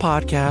 this is a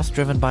podcast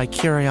driven by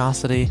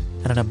curiosity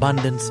and an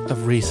abundance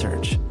of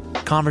research.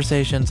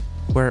 Conversations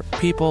where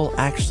people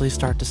actually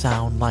start to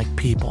sound like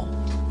people.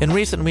 In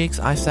recent weeks,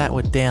 I sat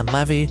with Dan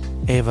Levy,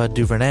 Ava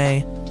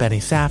DuVernay, Benny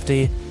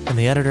Safdie, and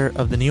the editor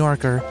of The New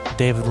Yorker,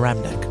 David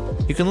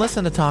Remnick. You can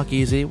listen to Talk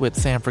Easy with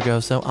Sam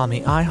Fragoso on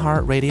the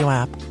iHeartRadio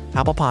app,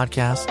 Apple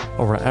Podcasts,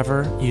 or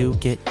wherever you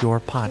get your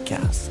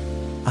podcasts.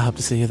 I hope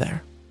to see you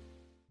there.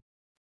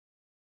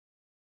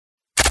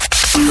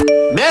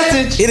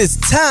 Message. It is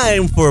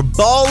time for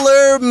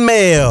Baller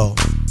Mail.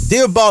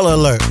 Dear Baller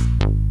Alert.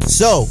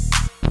 So,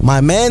 my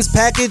man's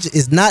package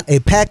is not a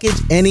package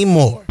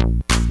anymore.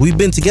 We've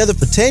been together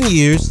for 10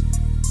 years,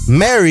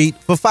 married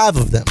for 5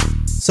 of them.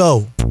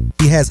 So,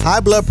 he has high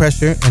blood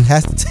pressure and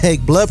has to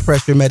take blood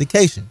pressure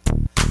medication.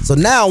 So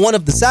now one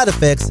of the side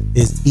effects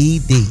is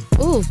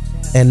ED. Ooh.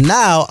 And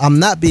now I'm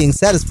not being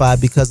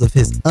satisfied because of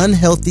his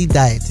unhealthy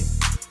dieting.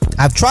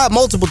 I've tried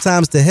multiple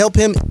times to help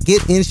him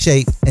get in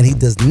shape, and he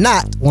does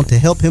not want to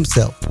help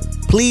himself.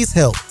 Please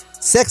help.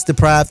 Sex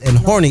deprived and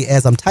horny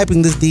as I'm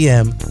typing this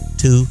DM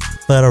to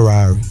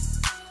Ferrari.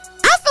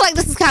 I feel like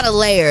this is kind of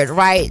layered,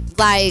 right?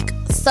 Like,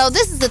 so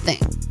this is the thing.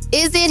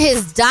 Is it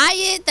his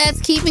diet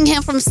that's keeping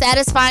him from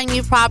satisfying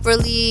you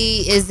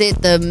properly? Is it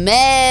the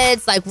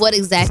meds? Like, what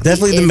exactly It's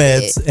definitely is the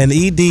meds. it? And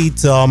ED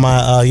to all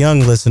my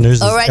young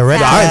listeners is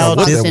erectile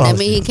dysfunction. I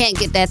mean, he can't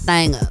get that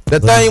thing up.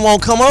 That thing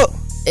won't come up?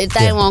 That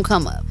thing won't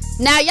come up.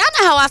 Now, y'all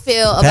know how I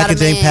feel about a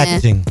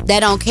man that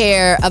don't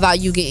care about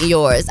you getting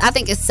yours. I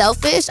think it's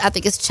selfish. I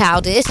think it's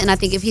childish. And I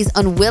think if he's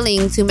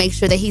unwilling to make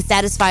sure that he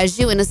satisfies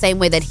you in the same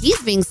way that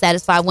he's being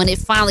satisfied when it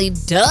finally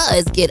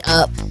does get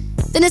up,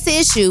 then it's an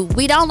issue.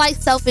 We don't like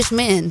selfish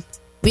men.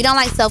 We don't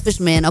like selfish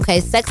men, okay?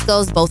 Sex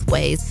goes both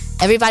ways.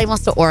 Everybody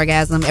wants to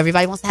orgasm.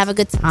 Everybody wants to have a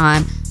good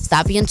time.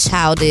 Stop being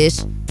childish.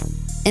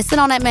 And sit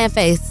on that man's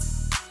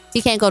face.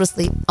 He can't go to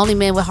sleep. Only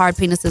men with hard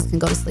penises can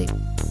go to sleep.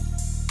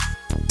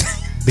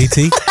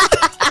 BT.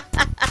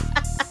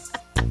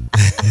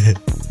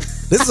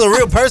 This is a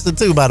real person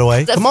too, by the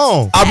way. Come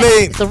on. I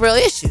mean, it's a real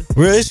issue.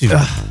 Real issue.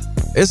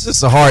 It's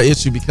just a hard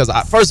issue because,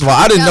 first of all,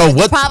 I didn't know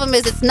what. The problem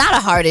is it's not a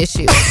hard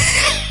issue.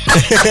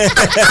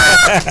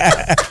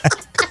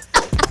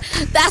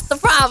 That's the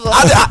problem.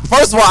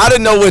 First of all, I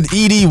didn't know what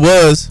ED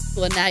was.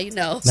 Well, now you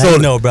know. Now you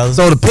know, brother.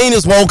 So the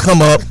penis won't come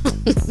up.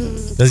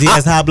 Because he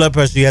has high blood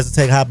pressure. He has to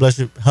take high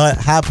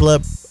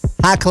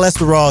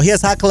cholesterol. He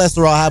has high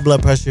cholesterol, high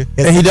blood pressure.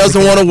 And he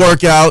doesn't want to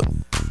work out.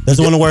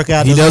 Doesn't want to work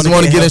out. He doesn't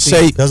want to get in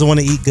shape. Doesn't want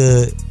to eat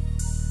good.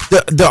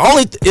 The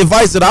only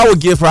advice that I would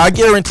give her, I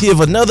guarantee if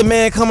another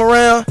man come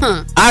around,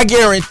 I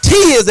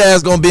guarantee his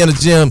ass going to be in the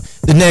gym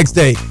the next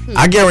day.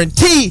 I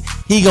guarantee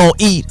he going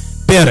to eat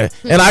better.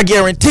 And I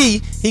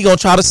guarantee he going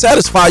to try to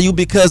satisfy you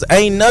because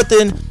ain't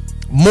nothing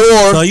more.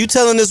 So are you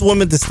telling this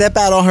woman to step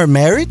out on her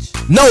marriage?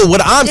 No,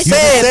 what I'm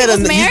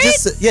saying.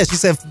 She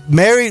said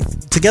married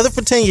together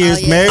for 10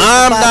 years. Married.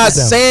 I'm not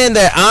saying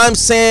that. I'm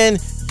saying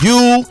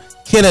you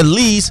can at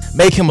least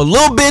make him a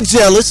little bit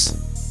jealous.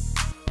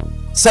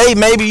 Say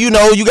maybe you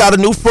got a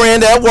new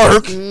friend at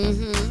work.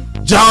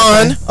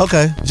 John.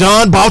 Okay.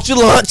 John bought you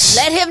lunch.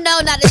 Let him know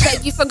not to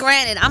take you for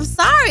granted. I'm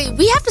sorry.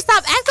 We have to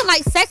stop acting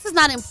like sex is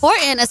not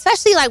important,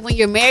 especially like when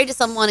you're married to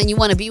someone and you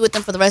want to be with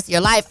them for the rest of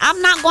your life.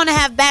 I'm not going to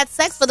have bad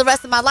sex for the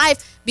rest of my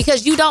life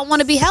because you don't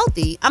want to be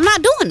healthy. I'm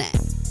not doing that.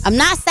 I'm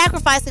not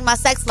sacrificing my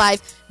sex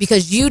life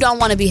because you don't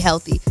want to be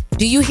healthy.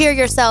 Do you hear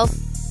yourself?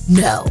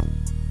 No.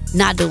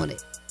 Not doing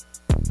it.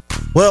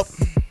 Well,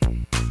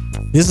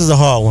 this is a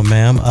hard one,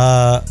 ma'am.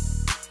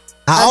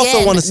 I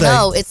also want to say,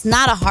 no, it's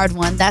not a hard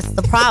one. That's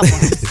the problem.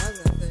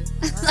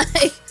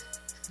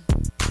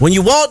 When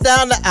you walk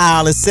down the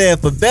aisle, it said,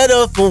 for better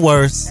or for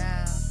worse,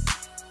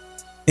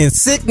 in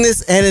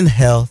sickness and in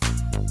health,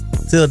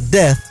 till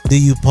death do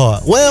you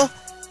part. Well,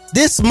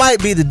 this might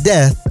be the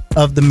death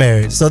of the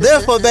marriage. So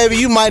therefore, baby,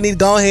 you might need to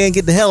go ahead and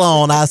get the hell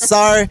on. I'm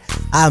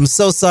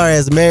so sorry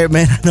as a married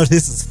man. I know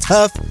this is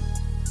tough.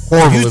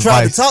 Horrible You try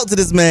to advice. talk to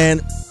this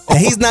man, and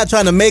he's not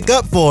trying to make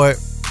up for it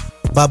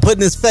by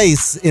putting his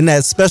face in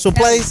that special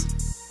place,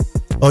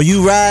 or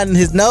you riding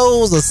his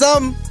nose or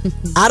something.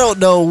 I don't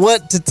know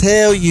what to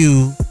tell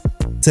you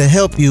to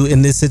help you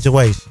in this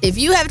situation. If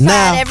you have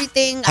tried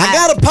everything, I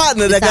got a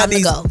partner that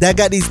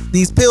got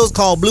these pills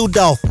called Blue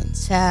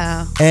Dolphins.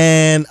 Child.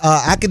 And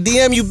I could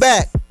DM you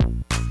back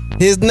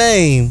his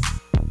name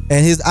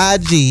and his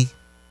IG,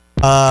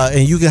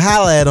 and you can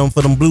holler at him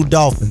for them Blue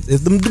Dolphins.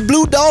 If the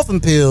Blue Dolphin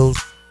pills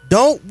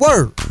don't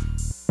work,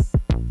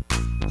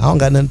 I don't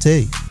got nothing to tell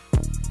you.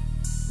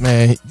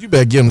 Man, you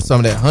better give him some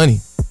of that honey.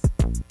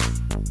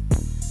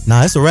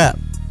 Nah, it's a wrap.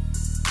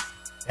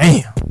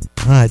 Damn.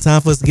 All right,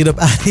 time for us to get up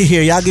out of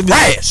here. Y'all give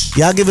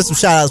us some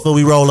shout outs before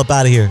we roll up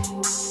out of here.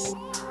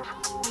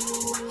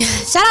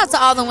 Shout out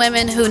to all the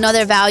women who know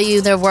their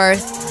value, their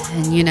worth,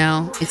 and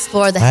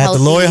explore the healthy.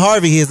 The Lori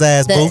Harvey his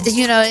ass, boo.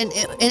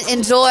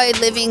 Enjoy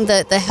living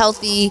the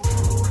healthy,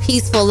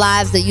 peaceful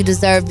lives that you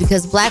deserve,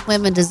 because black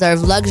women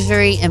deserve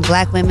luxury and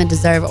black women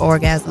deserve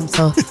orgasm.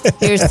 So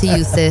here's to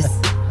you, sis.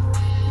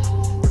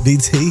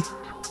 DT.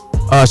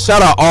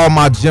 Shout out all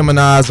my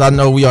Geminis. I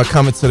know we are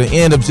coming to the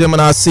end of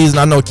Gemini season.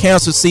 I know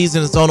Cancer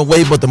season is on the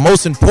way, but the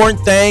most important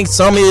thing,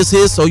 summer is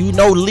here, so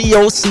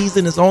Leo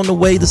season is on the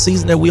way, the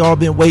season that we all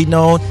been waiting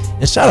on.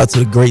 And shout out to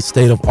the great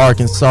state of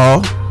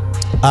Arkansas.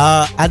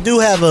 I do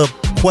have a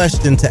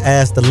question to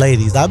ask the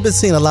ladies. I've been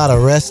seeing a lot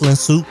of wrestling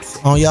suits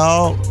on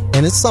y'all,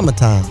 and it's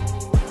summertime.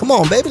 Come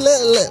on, baby,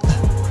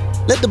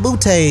 let the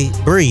bootay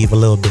breathe a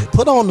little bit.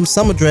 Put on them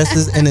summer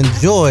dresses and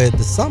enjoy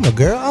the summer,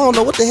 girl. I don't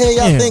know what the hell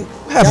y'all think.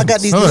 Y'all got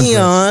these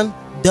neon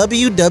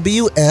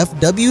WWF,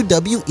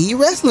 WWE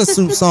wrestling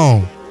suits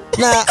on.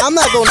 Now, I'm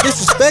not going to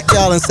disrespect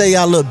y'all and say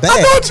y'all look bad.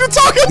 I know what you're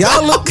talking about.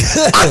 Y'all look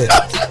good.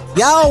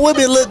 Y'all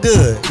women look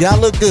good. Y'all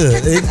look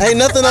good. Ain't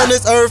nothing on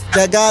this earth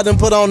that God done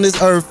put on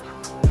this earth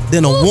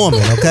than a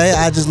woman, okay?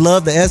 I just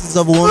love the essence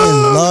of a woman.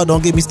 And Lord,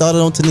 don't get me started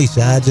on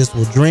Tanisha. I just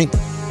will drink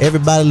every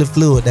bodily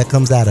fluid that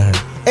comes out of her.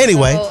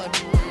 Anyway,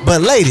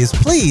 but ladies,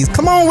 please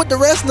come on with the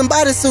wrestling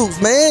bodysuits,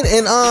 man,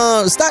 and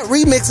stop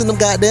remixing them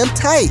goddamn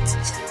tights.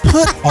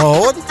 Put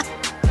on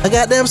a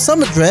goddamn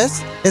summer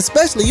dress,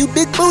 especially you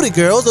big booty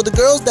girls or the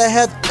girls that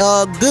have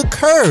good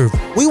curve.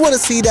 We want to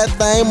see that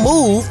thing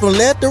move from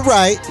left to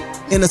right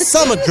in a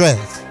summer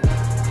dress.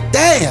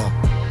 Damn.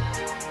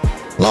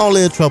 Long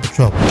live Trouble.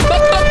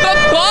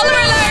 Baller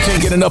Alert!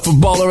 Can't get enough of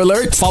Baller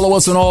Alert? Follow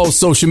us on all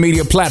social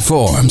media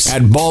platforms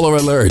at Baller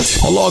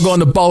Alert or log on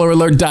to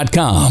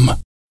balleralert.com.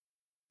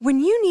 When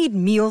you need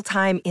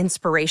mealtime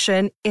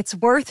inspiration, it's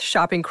worth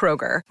shopping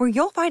Kroger, where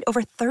you'll find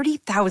over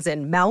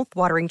 30,000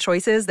 mouth-watering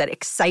choices that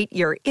excite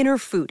your inner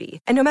foodie.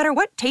 And no matter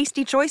what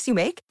tasty choice you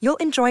make, you'll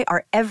enjoy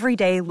our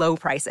everyday low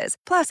prices,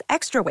 plus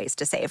extra ways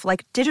to save,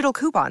 like digital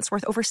coupons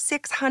worth over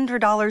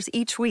 $600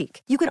 each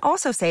week. You can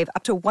also save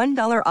up to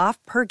 $1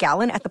 off per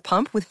gallon at the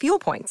pump with fuel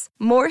points.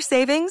 More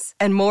savings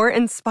and more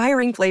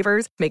inspiring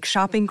flavors make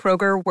shopping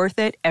Kroger worth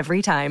it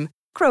every time.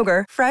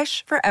 Kroger,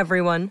 fresh for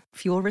everyone.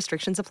 Fuel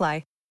restrictions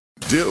apply.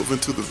 Delve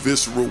into the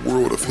visceral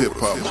world of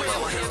hip-hop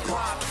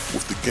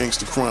with the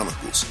Gangster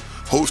Chronicles,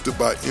 hosted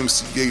by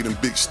MC Gate and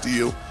Big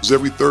Steel. It's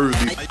every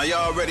Thursday. I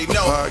already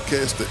know. A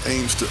podcast that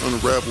aims to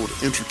unravel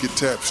the intricate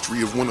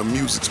tapestry of one of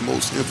music's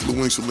most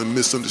influential and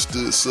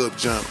misunderstood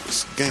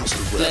subgenres,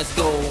 gangster rap. Let's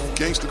go.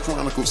 Gangster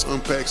Chronicles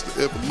unpacks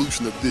the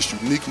evolution of this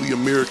uniquely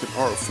American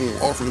art form,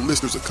 offering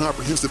listeners a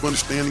comprehensive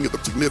understanding of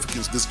the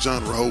significance this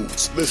genre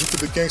holds. Listen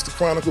to the Gangster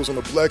Chronicles on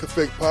the Black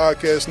Effect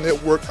Podcast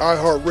Network,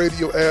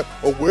 iHeartRadio app,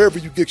 or wherever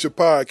you get your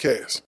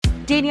podcasts.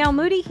 Danielle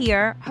Moody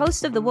here,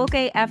 host of the Woke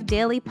AF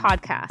Daily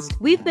podcast.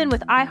 We've been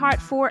with iHeart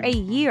for a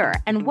year,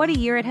 and what a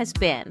year it has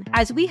been.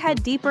 As we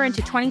head deeper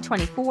into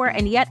 2024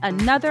 and yet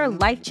another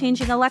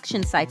life-changing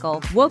election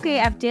cycle, Woke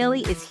AF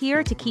Daily is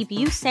here to keep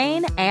you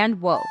sane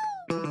and woke.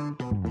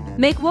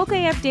 Make Woke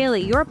AF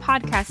Daily your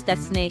podcast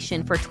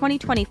destination for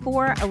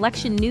 2024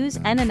 election news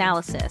and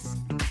analysis.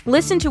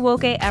 Listen to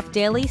Woke AF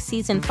Daily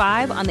Season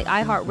 5 on the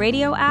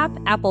iHeartRadio app,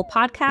 Apple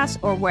Podcasts,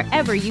 or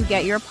wherever you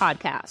get your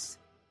podcasts.